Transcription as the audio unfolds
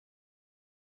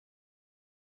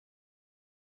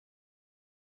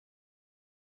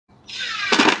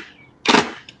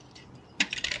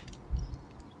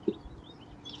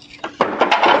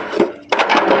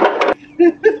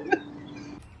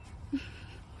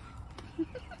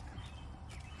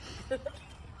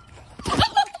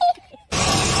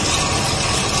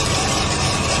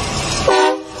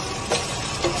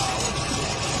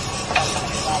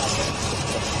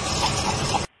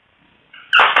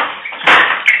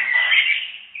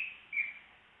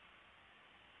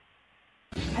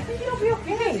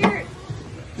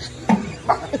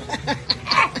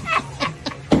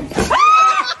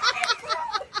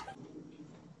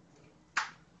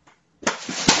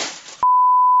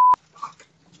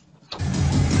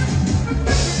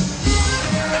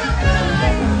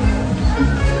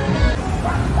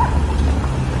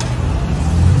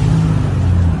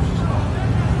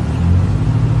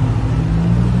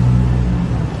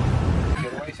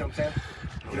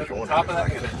Top of that.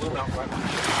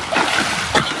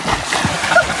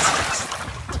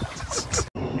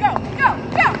 Go, go,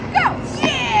 go, go!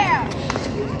 Yeah!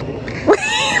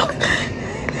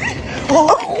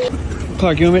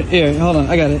 Clark, you want me? Here, hold on.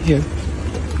 I got it. Here.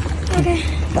 Okay.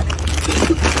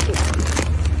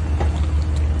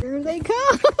 Here they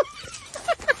come.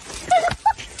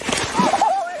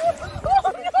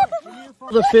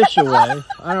 The fish away.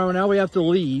 I don't know. Now we have to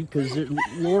leave because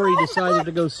Lori decided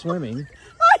to go swimming.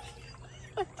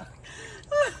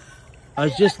 I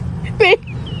was just... Babe.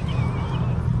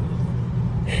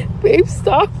 Babe,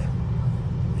 stop.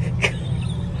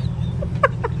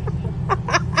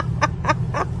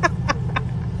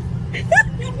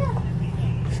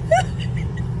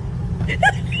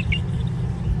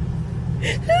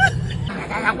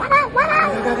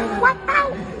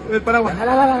 El paraguas.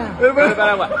 El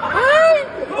paraguas. ¡Ay!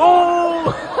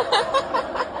 ¡Oh!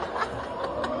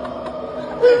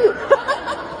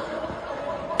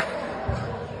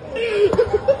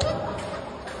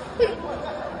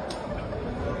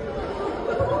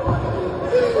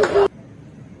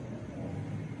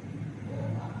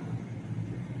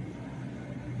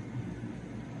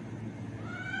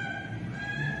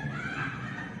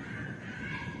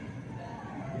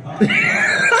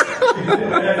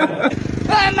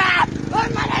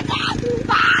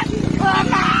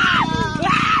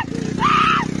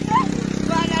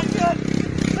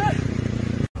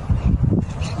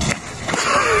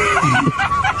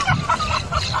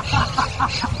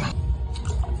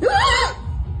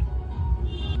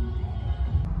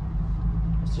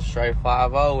 It's a straight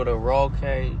 5-0 with a roll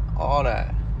cage, all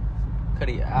that. Cut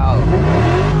it out.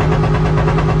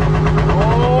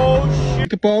 Oh shit!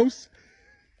 The post.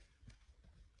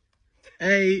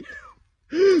 8.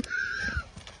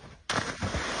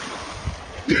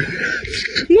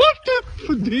 What the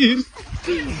for this?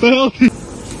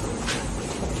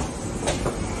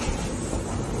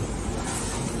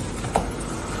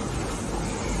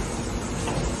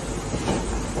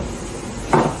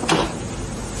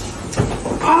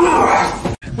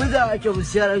 وإذا أجوا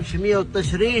بالسيارة يمشي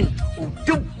 120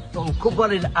 وتب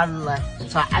وكبر الله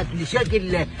صعد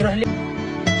لشكل تروح لي.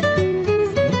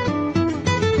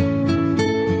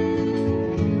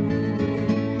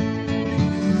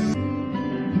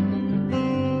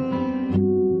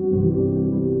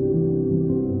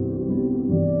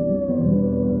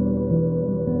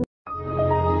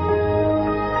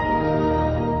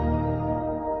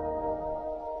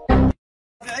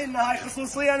 هاي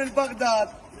خصوصيا لبغداد،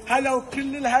 هلا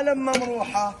وكل الهلا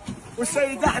ممروحه،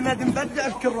 والسيد احمد مبدع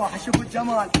بكل روحه. شوفوا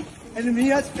الجمال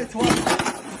الميز بتوقع.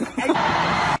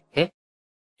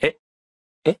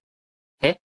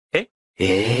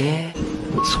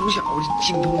 从小我就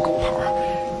精通狗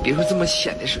刨，别说这么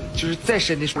浅的水，就是再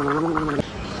深的水。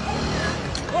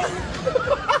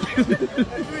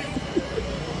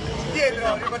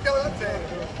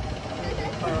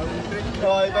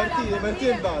Dai, parti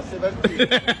in basso, parti.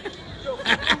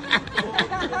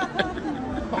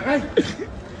 Vai.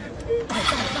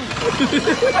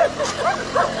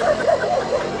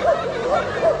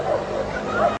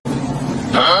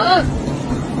 Ah?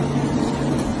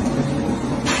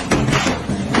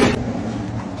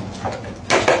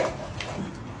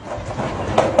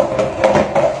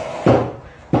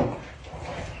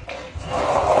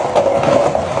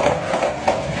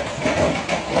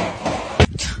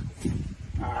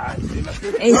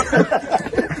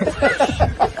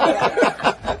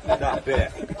 Not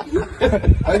bad.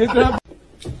 I get that.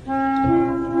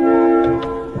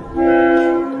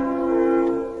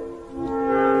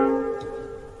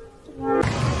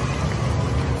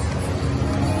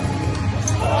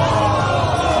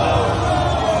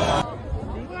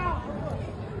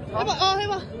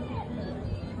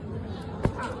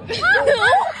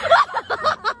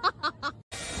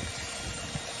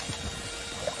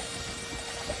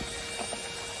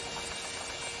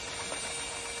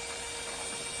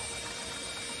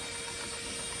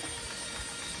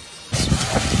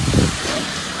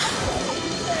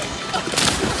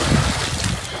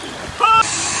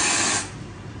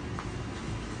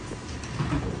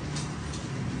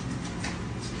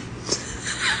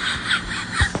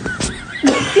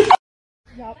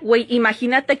 Güey,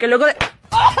 imagínate que luego de...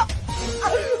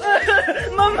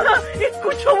 Mamá,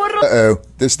 escucho borroso. Uh-oh,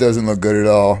 this doesn't look good at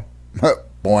all.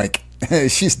 Boink.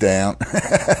 She's down.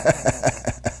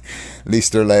 At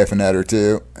least they're laughing at her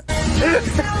too.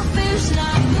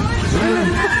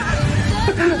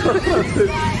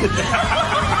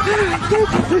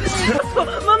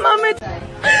 Mamá, me...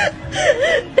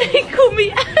 Tengo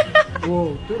mi...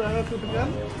 Wow, tú eres tu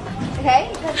pegan? Okay.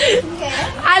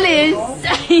 Alice.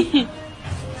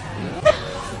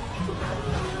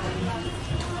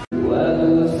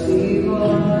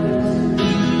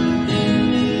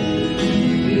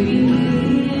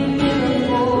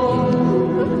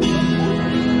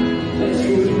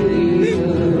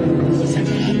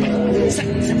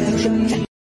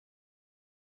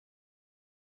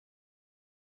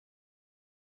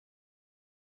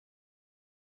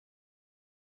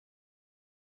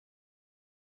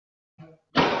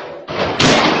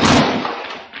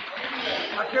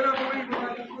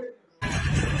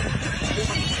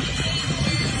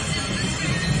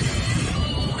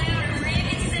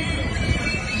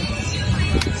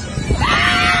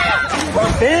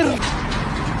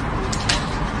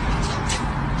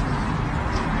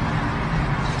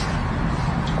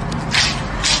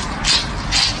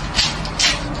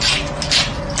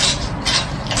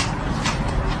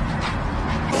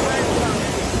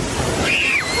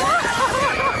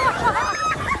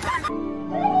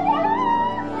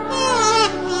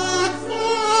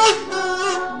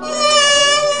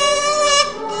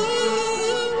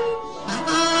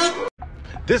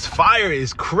 This fire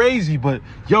is crazy, but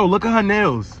yo, look at her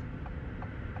nails.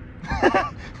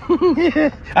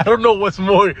 I don't know what's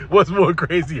more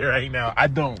crazy right now. I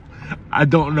don't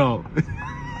know.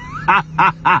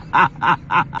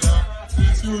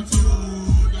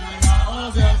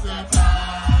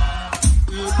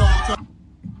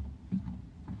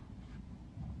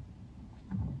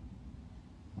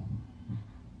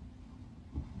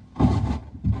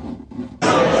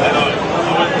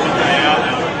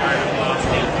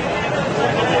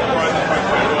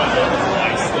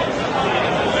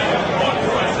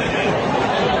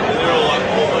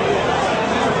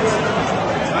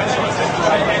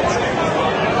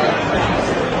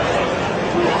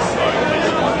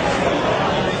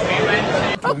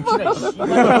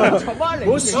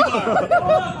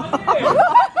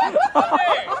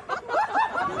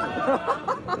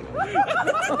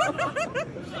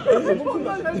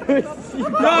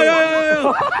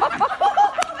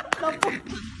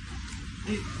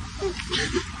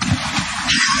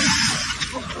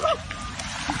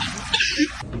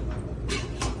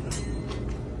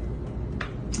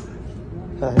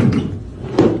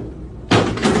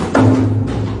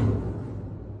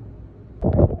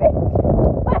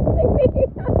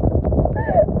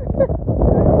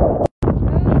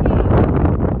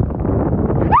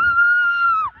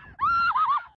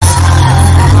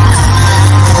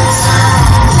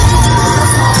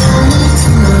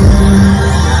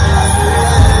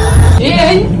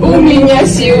 День у меня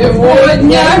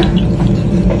сегодня.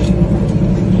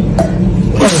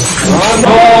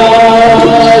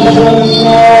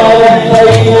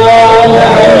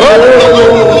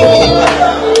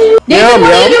 Miau,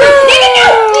 miau.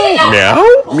 Miau,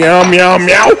 miau, miau,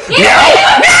 miau, miau.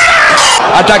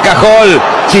 Ataca Hall,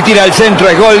 si tira al centro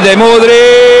es gol de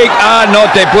Mudryk. Ah,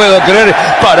 no te puedo creer.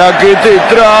 ¿Para qué te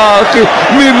traje?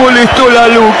 Me molestó la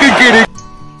luz. ¿Qué querés?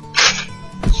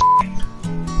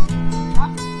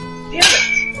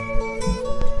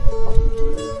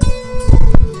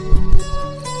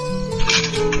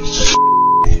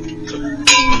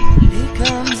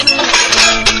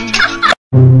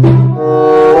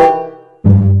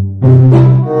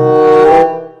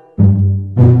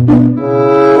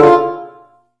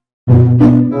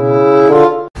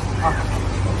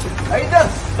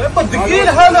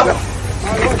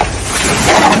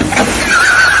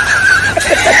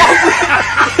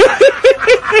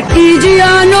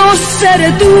 Tuya no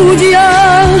seré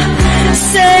tuya,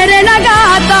 seré la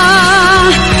gata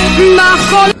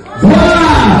bajo.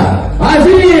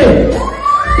 ¡Así!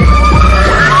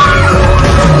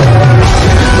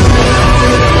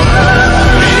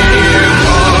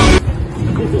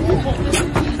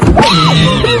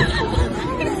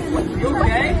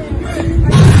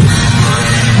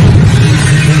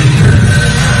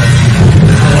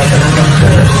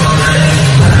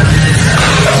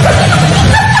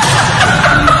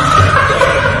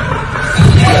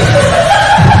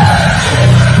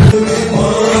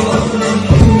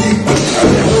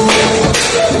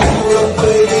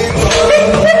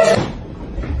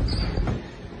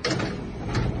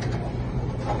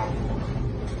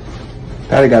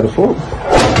 Carregado fogo?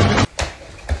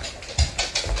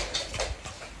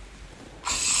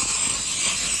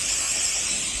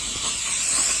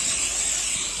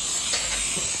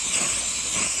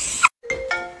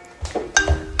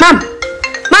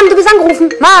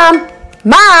 Mom!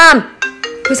 Mom!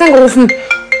 Du bist angerufen.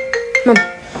 Mom.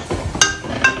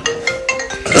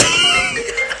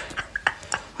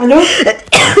 Hallo?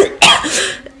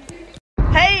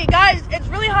 Hey guys, it's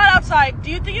really hot outside. Do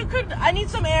you think you could? I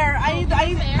need some air. I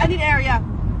need air. Yeah.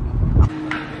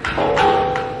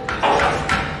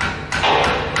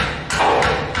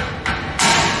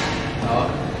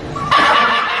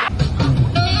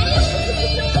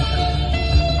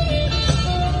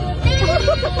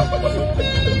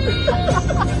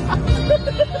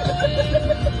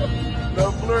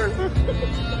 No flirt.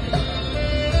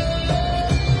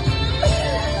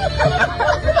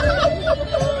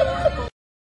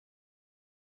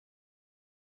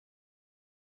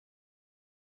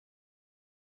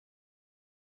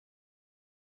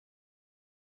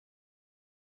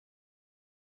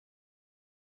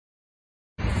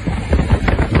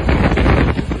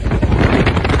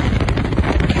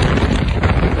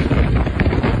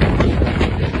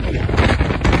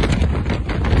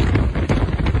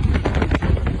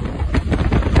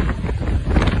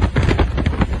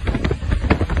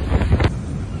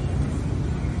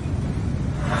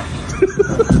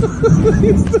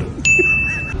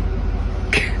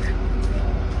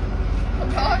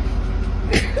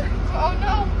 Oh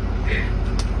no!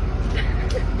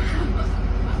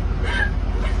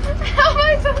 How am I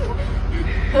so...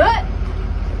 What?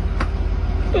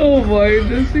 Oh my,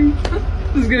 this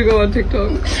is gonna go on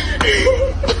TikTok.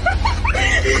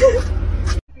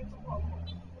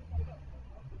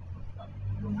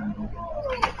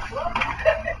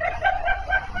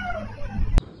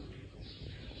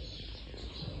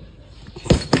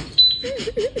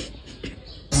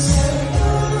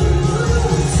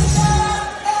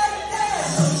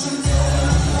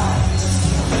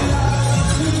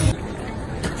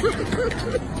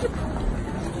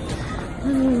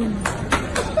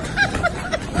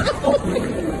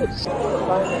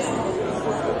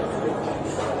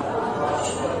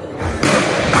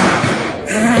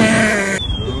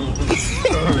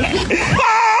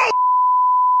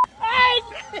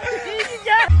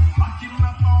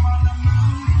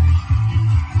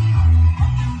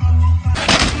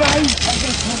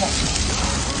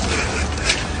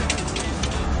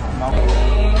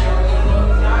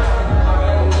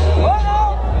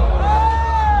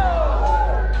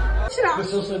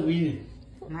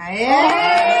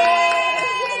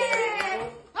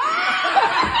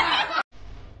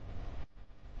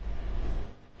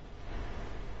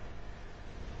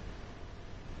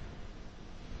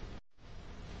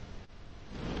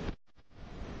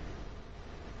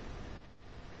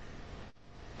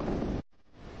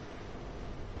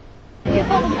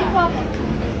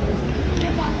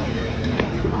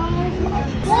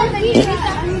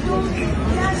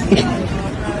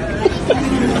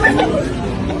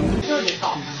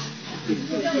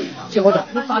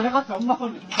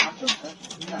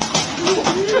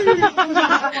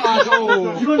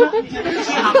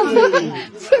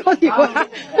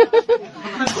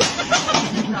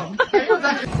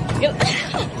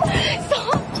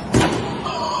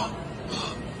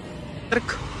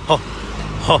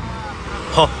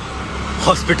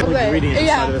 Hospital ingredients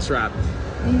inside of this wrap.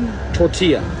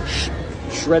 Tortilla,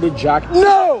 shredded jack.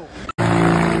 No!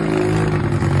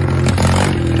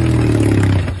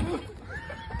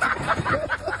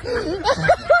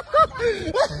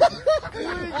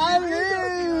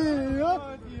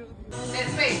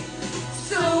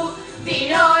 Su di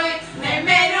noi,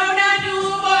 nemmeno una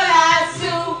nuvola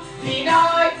su di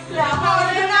noi,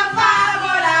 l'amore è una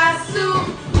favola su.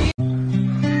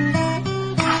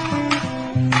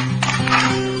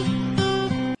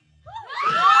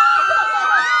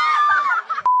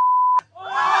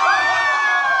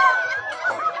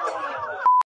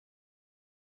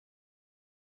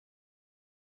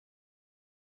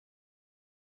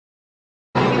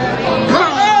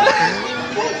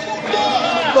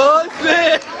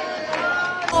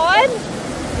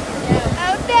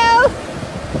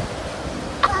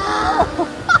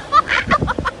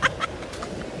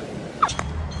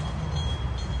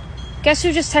 Guess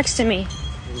who just texted me?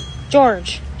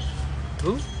 George.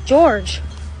 Who? George.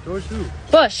 George who?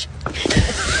 Bush.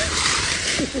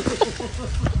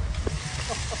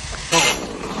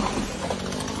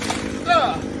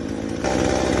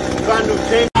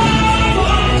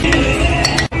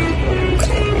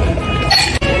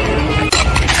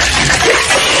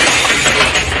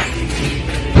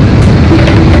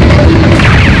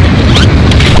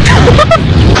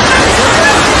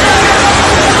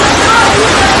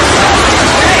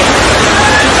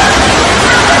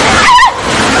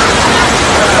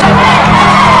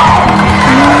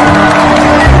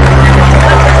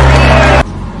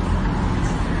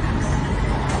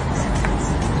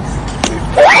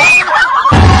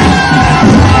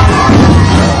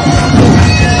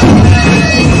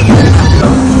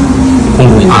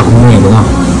 阿公也不到。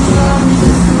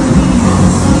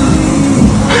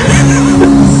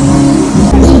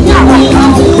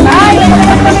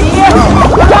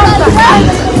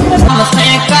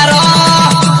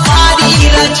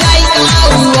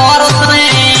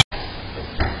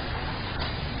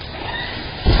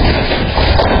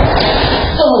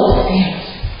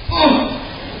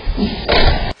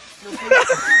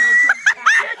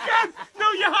No,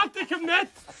 you have to commit.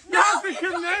 You have to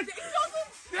commit.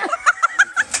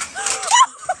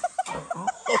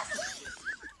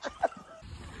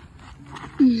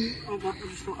 I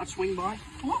just thought I'd swing by.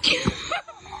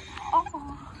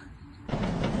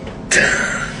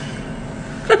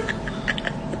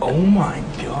 Oh my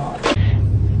god.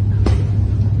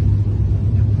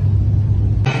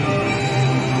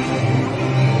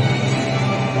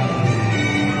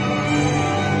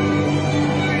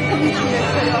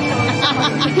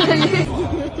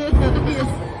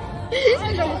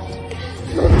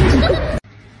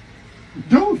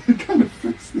 No, they kind of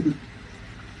fixed it.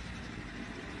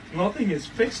 Nothing is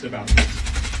fixed about this.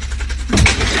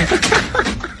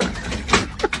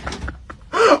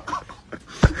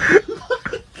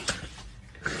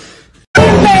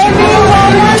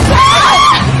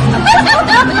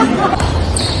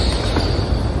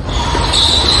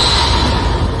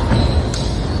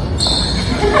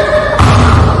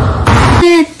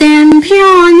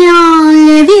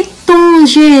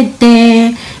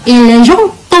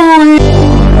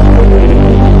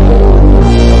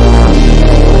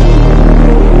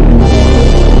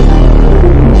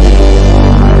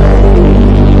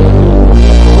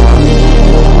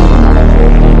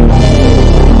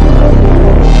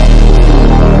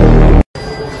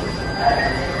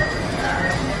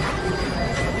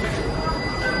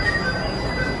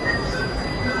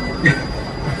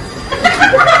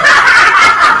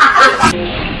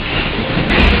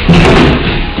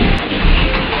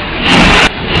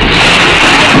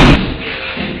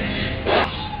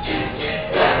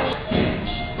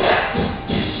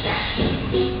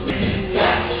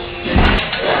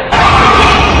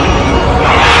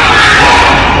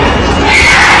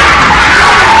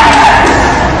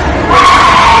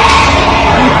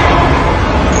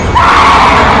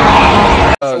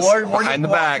 In the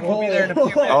back. We'll be there in a few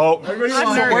minutes. Oh,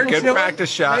 good practice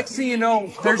shot. Next thing you know,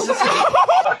 there's just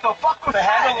what the fuck with the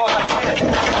handle on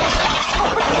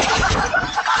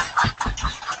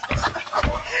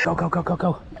Go, go, go, go,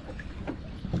 go.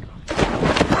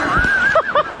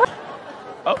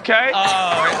 Okay.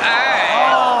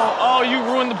 Oh, you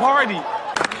ruined the party.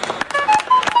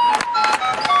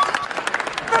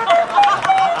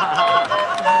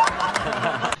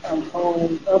 I'm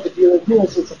calling up a dealer.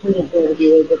 Yes, it's a freedom for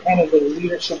dealer, but kind of the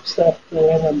leadership stuff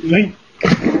that I'm doing.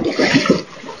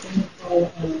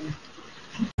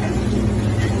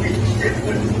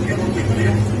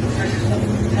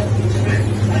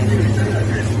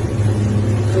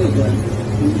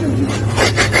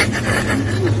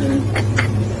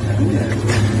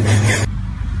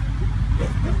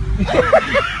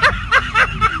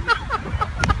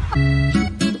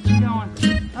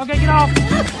 Okay, get off.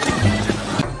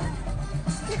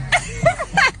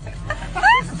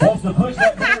 Supposed to push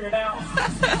that barrier down.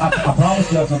 I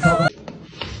promise you, I'm talking.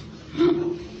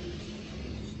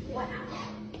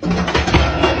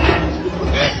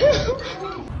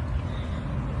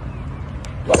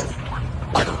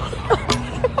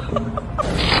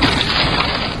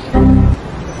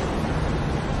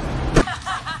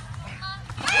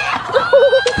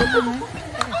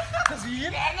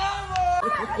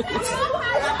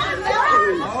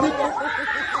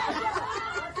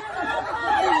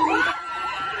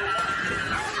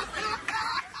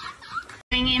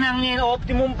 Tingin ang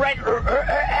optimum bread.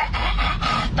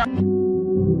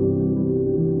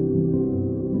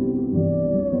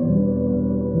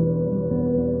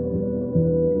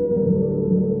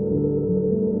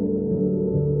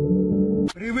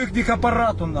 Привыкни к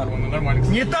аппарату, нормально.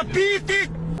 Не топите!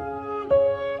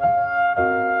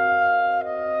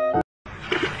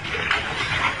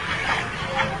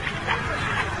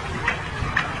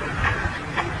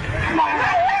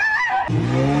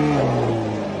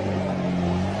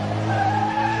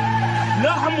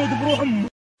 لا حمود بروح امه.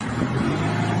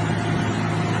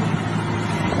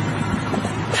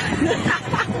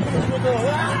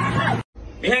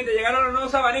 Mi gente, llegaron los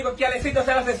nuevos abanicos aquí al éxito el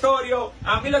accesorio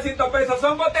a 1.200 pesos.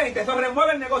 Son potentes, eso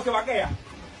remueve el negocio, vaquea.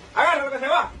 Agárralo que se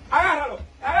va,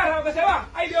 agárralo que se va.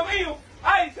 Ay, Dios mío,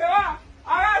 ay, se va,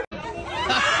 agárralo.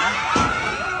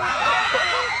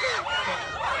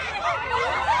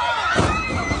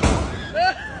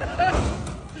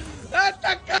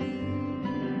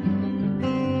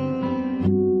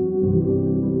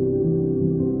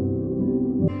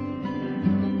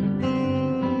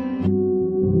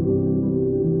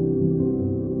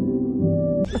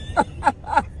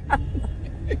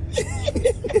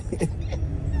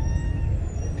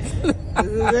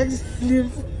 next clip.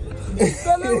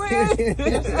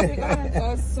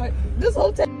 This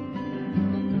whole time.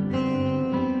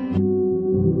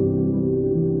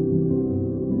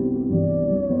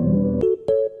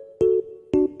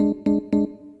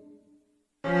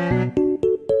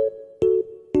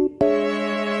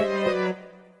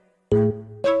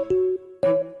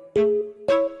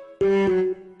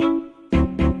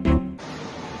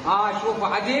 شوفوا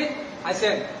عدل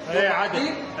حسن. ايه عدل.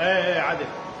 ايه عدل.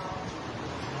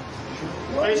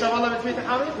 قيشه والله بتفيت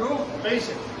حامد؟ شوف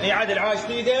قيشه. اي عدل عاش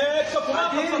في ايديك. شوف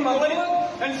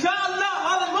ان شاء الله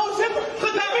هذا الموسم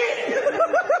خذها بيه.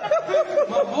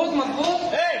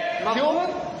 مضبوط. ايه مضبوط.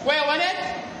 وين ولد؟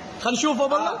 خلينا نشوفه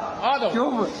بالله. هذا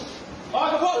شوفه.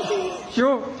 هذا فوق.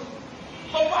 شوف.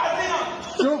 بعد هنا.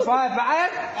 شوف بعد.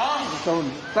 بعد.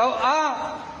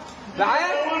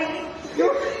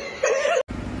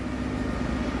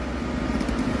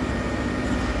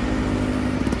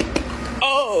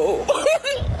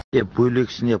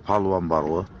 Бөлексіне палуан бар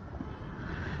ғой.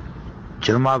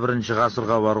 21-ші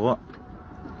ғасырға бар ғой.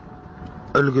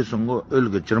 Үлгісін ғой,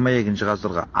 үлгі 22-ші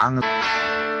ғасырға аңыз.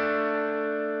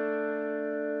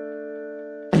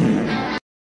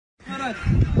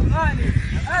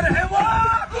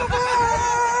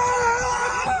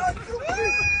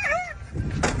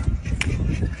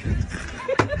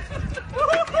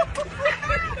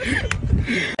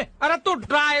 अरे तू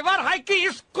driver है कि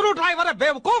screw driver है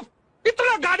बेवकूफ?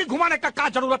 इतना गाड़ी घुमाने का क्या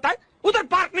जरूरत है? उधर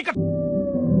पार्क नहीं कर।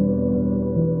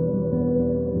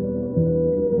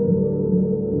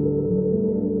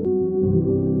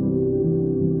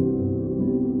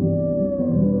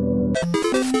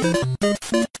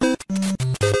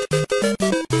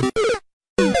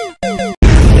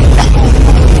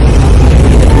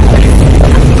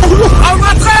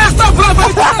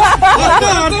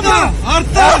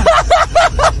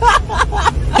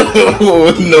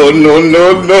 Oh, no.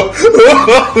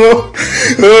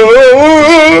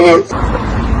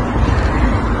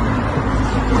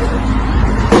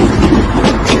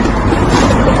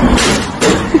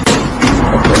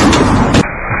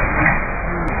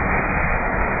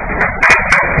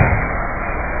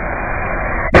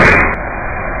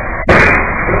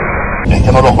 Es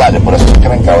que no los vale, por eso es que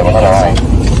me encabrona la vaina.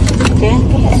 ¿Qué?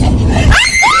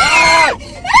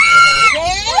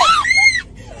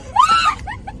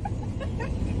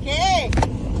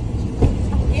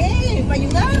 Para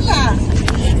ayudarla.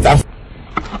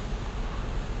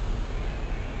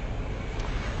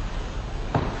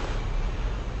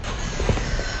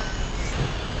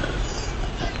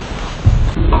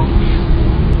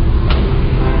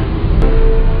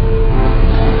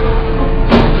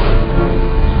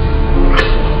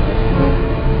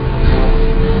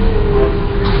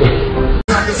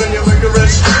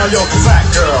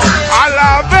 ¡A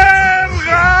la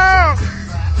verga!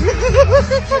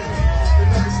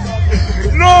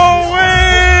 ¡No, güey!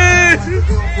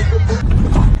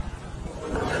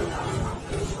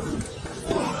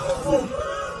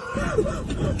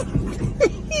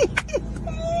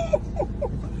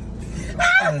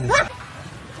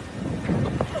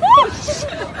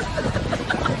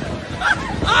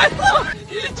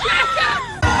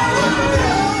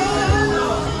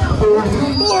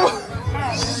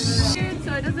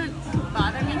 So it doesn't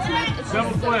bother me too much. It's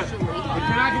Double just flip. socially. If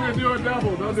you're not going to do a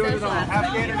double, don't do it at all.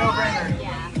 Half gator, no brainer.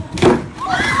 Yeah.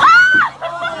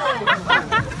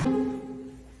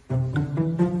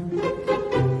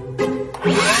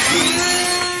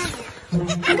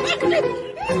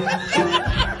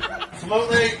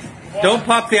 Slowly. Don't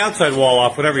pop the outside wall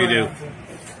off, whatever you do.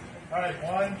 All right,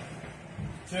 1,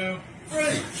 2, 3.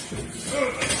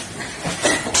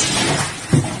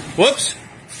 Whoops.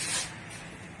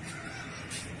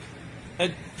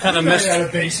 That kind of messed. Out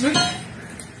of basement.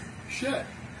 Shit.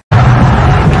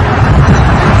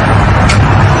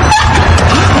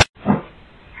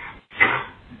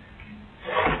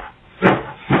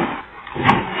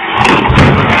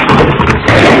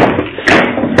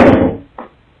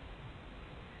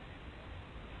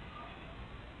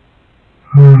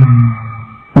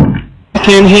 I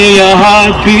can hear your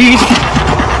heartbeat.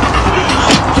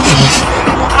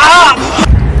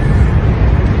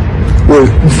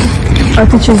 А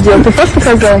ты что сделал? Ты фото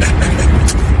показал?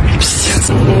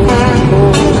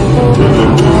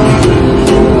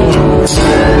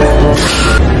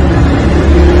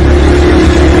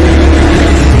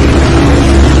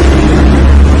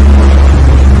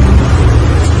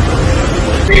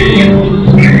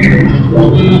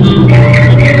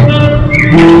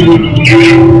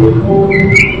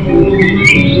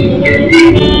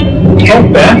 Oh,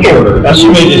 back order.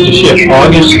 Estimated to ship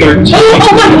August 13th.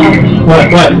 What?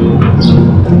 What?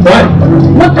 What?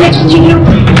 What?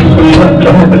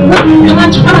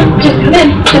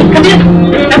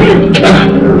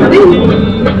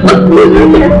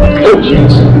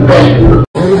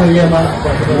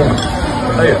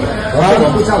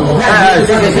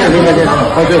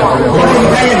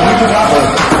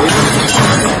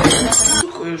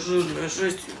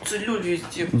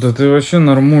 Да ты вообще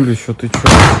нормуль еще, ты чё?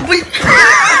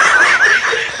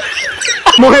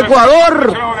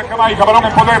 Ecuador. Balón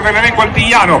en poder del elenco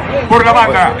antillano. Por la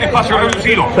banda, espacio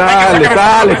reducido.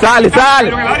 Sale.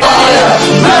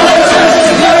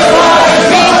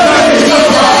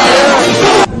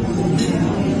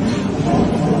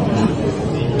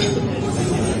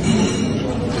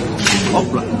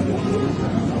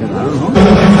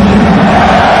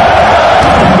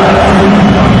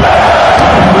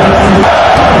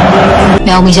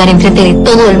 Me va a humillar enfrente de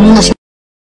todo el mundo.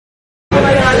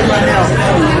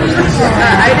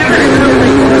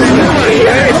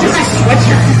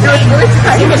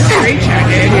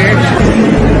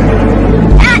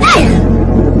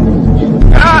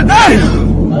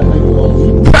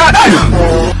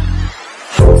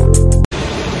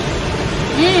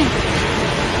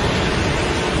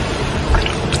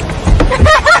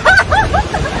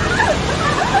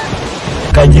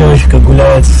 Какая девочка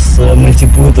гуляет с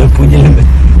мультипуделями.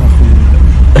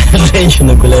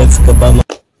 Женщина гуляет с кабаном.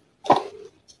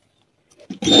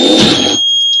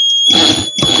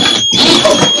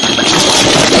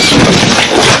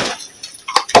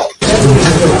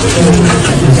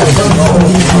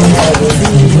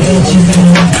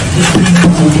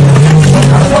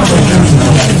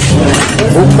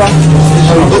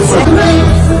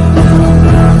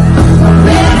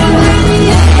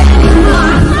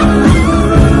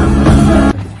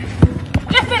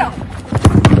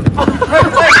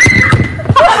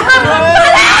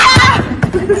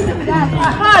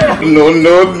 No.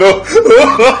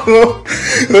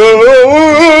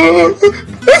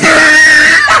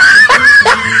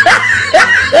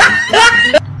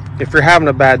 If you're having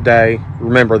a bad day,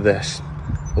 remember this.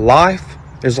 Life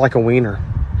is like a wiener.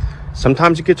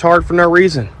 Sometimes it gets hard for no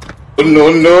reason.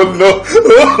 No.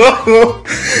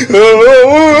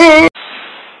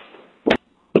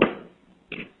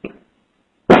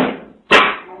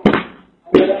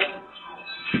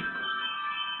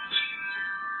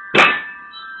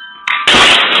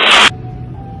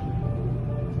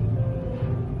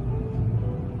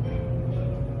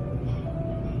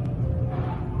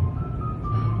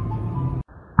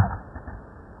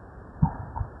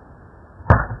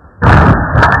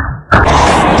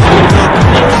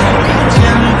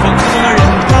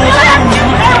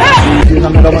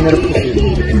 Da maneira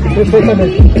possível.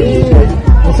 Perfeitamente.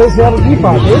 Não sei se era de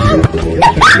fato.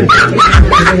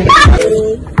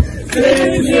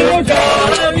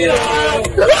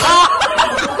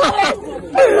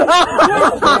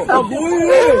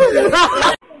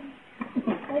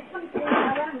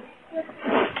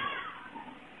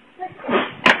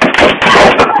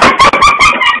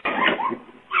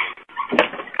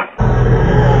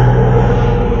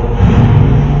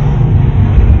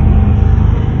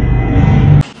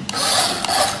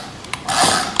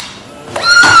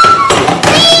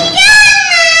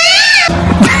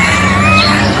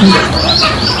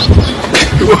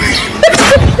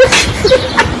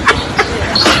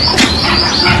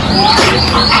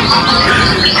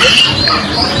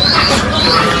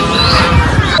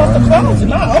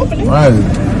 Right.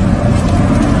 No.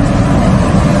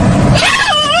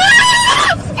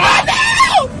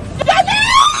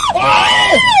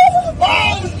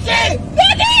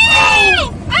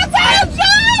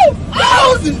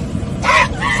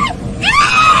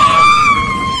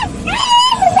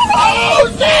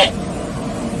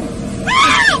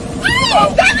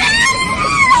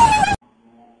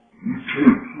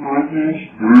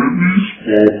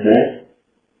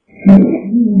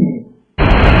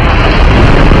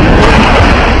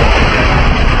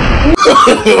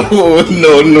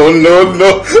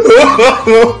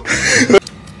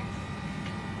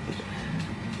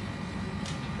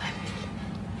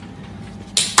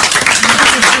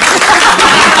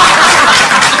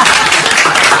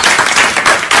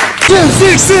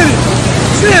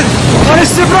 Sid!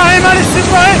 Alex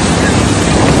Ibrahim!